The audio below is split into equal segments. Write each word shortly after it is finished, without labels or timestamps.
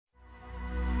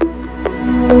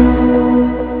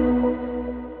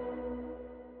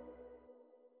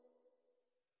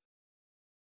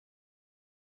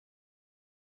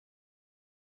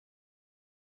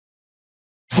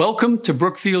Welcome to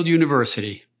Brookfield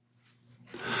University.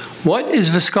 What is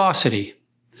viscosity?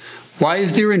 Why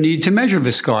is there a need to measure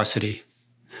viscosity?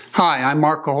 Hi, I'm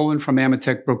Mark Caholen from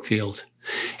AMETEK Brookfield.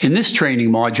 In this training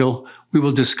module, we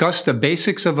will discuss the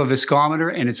basics of a viscometer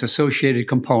and its associated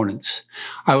components.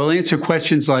 I will answer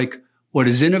questions like, what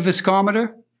is in a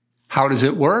viscometer? How does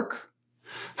it work?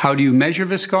 How do you measure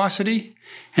viscosity?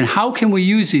 And how can we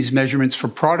use these measurements for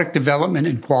product development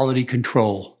and quality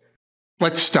control?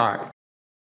 Let's start.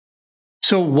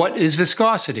 So what is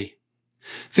viscosity?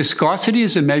 Viscosity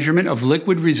is a measurement of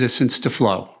liquid resistance to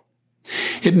flow.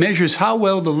 It measures how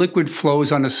well the liquid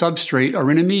flows on a substrate or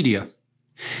in a media.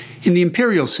 In the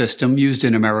imperial system used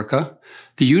in America,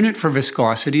 the unit for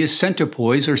viscosity is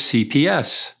centipoise or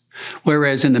CPS,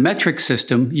 whereas in the metric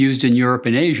system used in Europe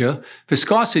and Asia,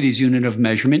 viscosity's unit of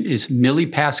measurement is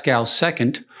millipascal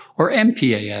second or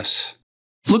MPAS.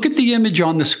 Look at the image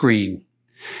on the screen.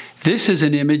 This is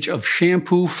an image of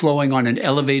shampoo flowing on an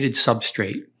elevated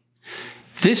substrate.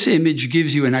 This image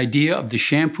gives you an idea of the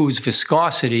shampoo's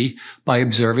viscosity by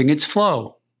observing its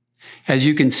flow. As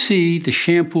you can see, the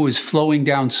shampoo is flowing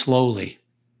down slowly.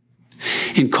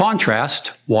 In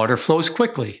contrast, water flows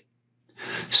quickly.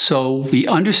 So we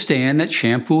understand that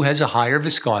shampoo has a higher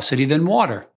viscosity than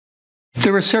water.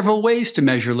 There are several ways to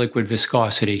measure liquid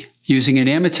viscosity. Using an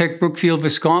AMETEK Brookfield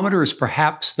viscometer is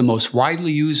perhaps the most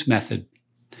widely used method.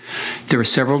 There are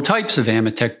several types of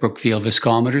AMETEK Brookfield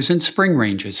viscometers and spring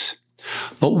ranges.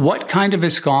 But what kind of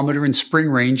viscometer and spring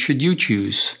range should you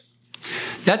choose?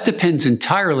 That depends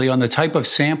entirely on the type of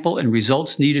sample and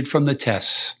results needed from the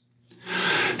tests.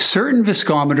 Certain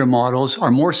viscometer models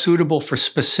are more suitable for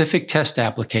specific test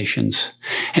applications,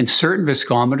 and certain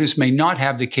viscometers may not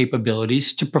have the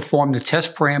capabilities to perform the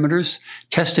test parameters,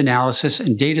 test analysis,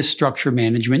 and data structure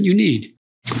management you need.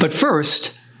 But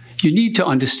first, you need to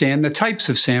understand the types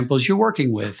of samples you're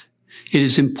working with. It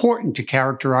is important to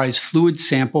characterize fluid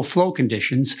sample flow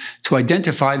conditions to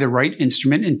identify the right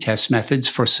instrument and test methods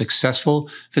for successful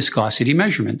viscosity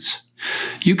measurements.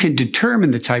 You can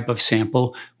determine the type of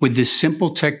sample with this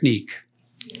simple technique.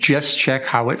 Just check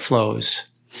how it flows.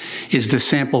 Is the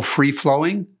sample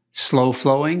free-flowing,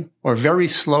 slow-flowing, or very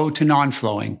slow to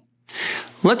non-flowing?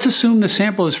 Let's assume the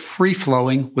sample is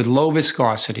free-flowing with low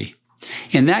viscosity.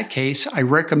 In that case, I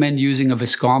recommend using a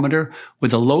viscometer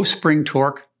with a low spring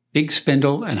torque, big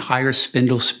spindle, and higher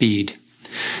spindle speed.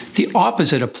 The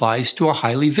opposite applies to a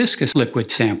highly viscous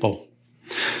liquid sample.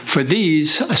 For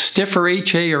these, a stiffer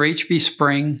HA or HB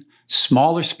spring,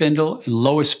 smaller spindle, and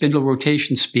lower spindle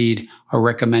rotation speed are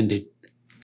recommended.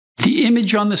 The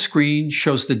image on the screen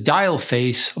shows the dial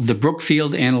face of the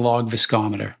Brookfield analog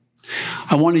viscometer.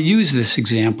 I want to use this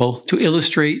example to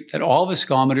illustrate that all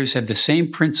viscometers have the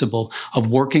same principle of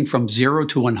working from 0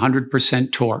 to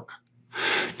 100% torque.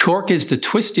 Torque is the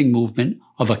twisting movement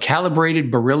of a calibrated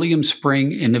beryllium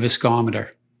spring in the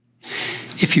viscometer.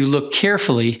 If you look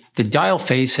carefully, the dial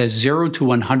face has 0 to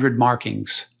 100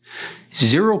 markings.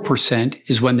 0%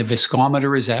 is when the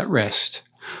viscometer is at rest.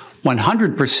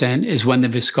 100% is when the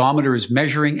viscometer is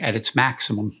measuring at its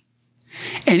maximum.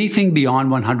 Anything beyond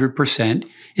 100%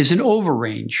 is an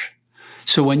overrange.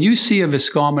 So when you see a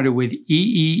viscometer with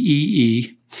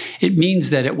EEEE, it means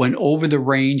that it went over the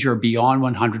range or beyond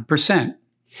 100%.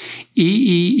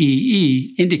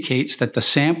 EEEE indicates that the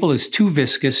sample is too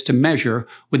viscous to measure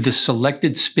with the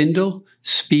selected spindle,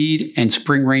 speed, and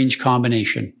spring range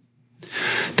combination.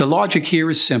 The logic here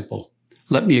is simple.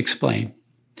 Let me explain.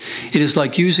 It is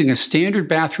like using a standard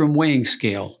bathroom weighing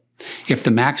scale. If the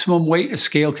maximum weight a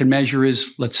scale can measure is,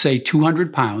 let's say,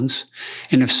 200 pounds,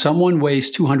 and if someone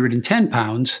weighs 210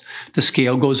 pounds, the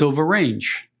scale goes over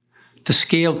range. The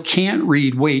scale can't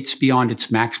read weights beyond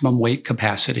its maximum weight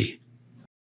capacity.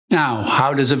 Now,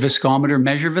 how does a viscometer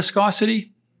measure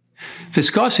viscosity?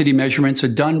 Viscosity measurements are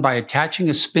done by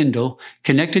attaching a spindle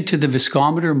connected to the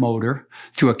viscometer motor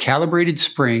through a calibrated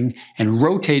spring and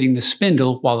rotating the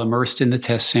spindle while immersed in the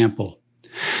test sample.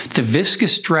 The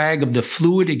viscous drag of the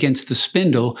fluid against the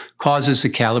spindle causes the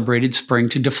calibrated spring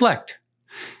to deflect.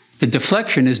 The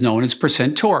deflection is known as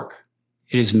percent torque.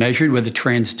 It is measured with a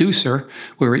transducer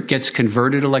where it gets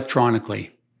converted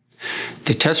electronically.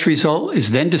 The test result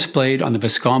is then displayed on the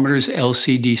viscometer's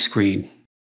LCD screen.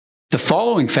 The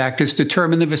following factors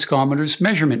determine the viscometer's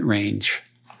measurement range: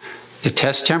 the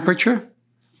test temperature,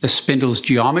 the spindle's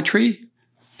geometry,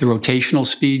 the rotational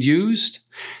speed used,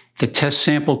 the test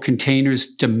sample container's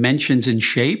dimensions and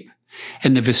shape,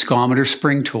 and the viscometer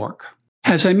spring torque.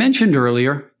 As I mentioned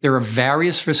earlier, there are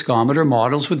various viscometer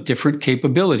models with different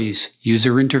capabilities,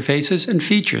 user interfaces, and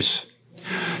features.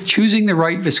 Choosing the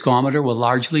right viscometer will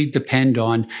largely depend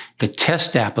on the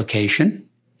test application,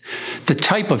 the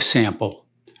type of sample,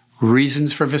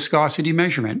 reasons for viscosity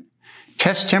measurement,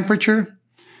 test temperature,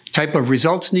 type of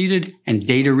results needed, and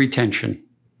data retention.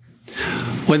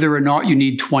 Whether or not you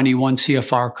need 21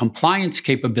 CFR compliance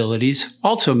capabilities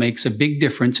also makes a big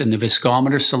difference in the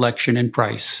viscometer selection and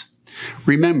price.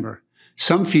 Remember,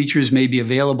 some features may be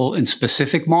available in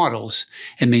specific models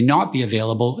and may not be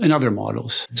available in other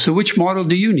models. So which model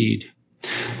do you need?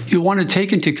 You'll want to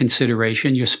take into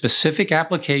consideration your specific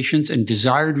applications and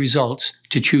desired results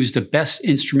to choose the best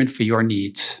instrument for your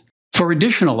needs. For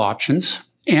additional options,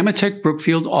 AMETEK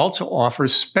Brookfield also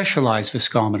offers specialized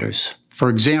viscometers. For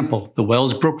example, the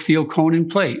Wells Brookfield cone and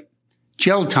plate,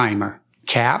 gel timer,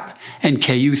 cap, and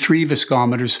KU3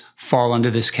 viscometers fall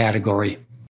under this category.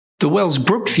 The Wells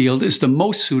Brookfield is the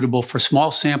most suitable for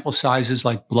small sample sizes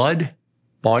like blood,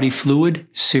 body fluid,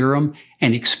 serum,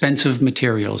 and expensive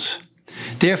materials.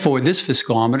 Therefore, this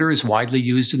viscometer is widely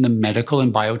used in the medical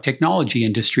and biotechnology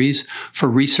industries for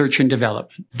research and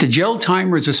development. The gel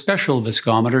timer is a special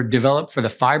viscometer developed for the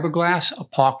fiberglass,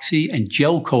 epoxy, and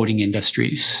gel coating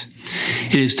industries.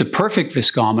 It is the perfect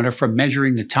viscometer for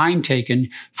measuring the time taken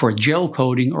for a gel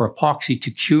coating or epoxy to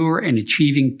cure and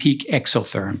achieving peak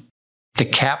exotherm. The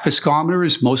cap viscometer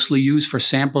is mostly used for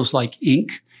samples like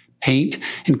ink, paint,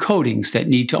 and coatings that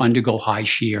need to undergo high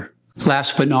shear.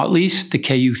 Last but not least, the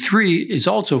KU3 is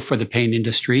also for the paint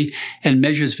industry and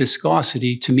measures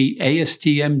viscosity to meet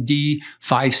ASTM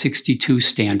D562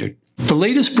 standard. The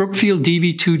latest Brookfield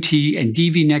DV2T and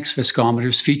DV-Nex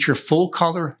viscometers feature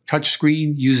full-color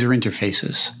touchscreen user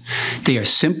interfaces. They are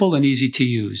simple and easy to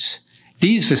use.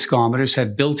 These viscometers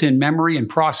have built-in memory and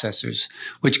processors,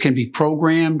 which can be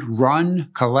programmed,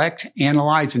 run, collect,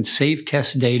 analyze, and save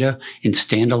test data in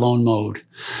standalone mode.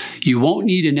 You won't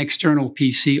need an external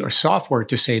PC or software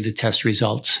to save the test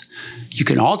results. You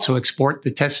can also export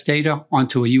the test data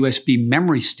onto a USB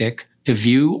memory stick to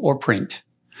view or print.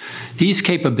 These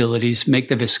capabilities make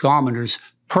the viscometers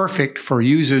perfect for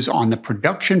users on the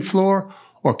production floor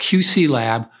or QC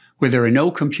lab where there are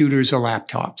no computers or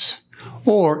laptops.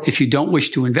 Or, if you don't wish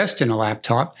to invest in a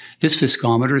laptop, this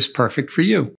viscometer is perfect for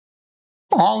you.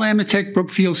 All AMETEK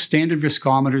Brookfield standard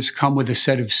viscometers come with a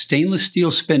set of stainless steel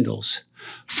spindles,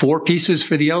 4 pieces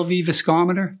for the LV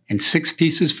viscometer and 6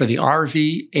 pieces for the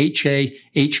RV, HA,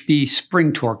 HB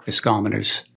spring torque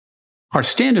viscometers. Our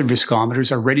standard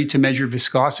viscometers are ready to measure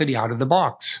viscosity out of the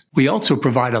box. We also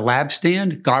provide a lab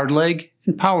stand, guard leg,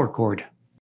 and power cord.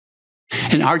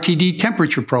 An RTD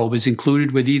temperature probe is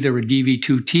included with either a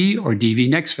DV2T or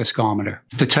DV-Nex viscometer.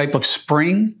 The type of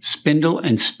spring, spindle,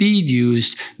 and speed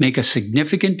used make a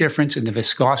significant difference in the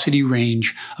viscosity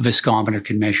range a viscometer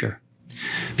can measure.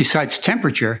 Besides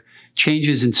temperature,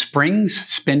 changes in springs,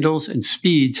 spindles, and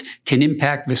speeds can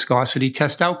impact viscosity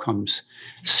test outcomes,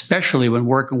 especially when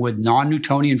working with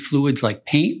non-Newtonian fluids like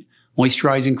paint,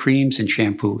 moisturizing creams, and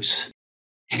shampoos.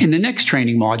 In the next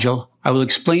training module, I will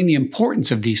explain the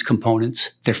importance of these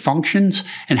components, their functions,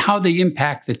 and how they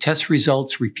impact the test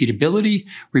results' repeatability,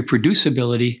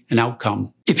 reproducibility, and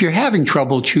outcome. If you're having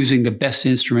trouble choosing the best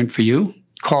instrument for you,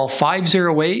 call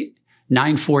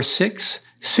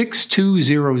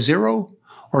 508-946-6200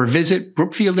 or visit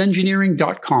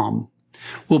brookfieldengineering.com.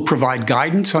 We'll provide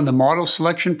guidance on the model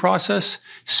selection process,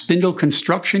 spindle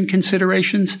construction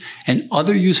considerations, and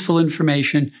other useful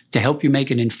information to help you make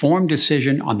an informed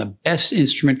decision on the best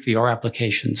instrument for your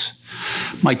applications.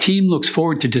 My team looks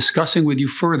forward to discussing with you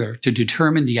further to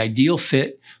determine the ideal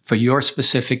fit for your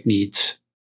specific needs.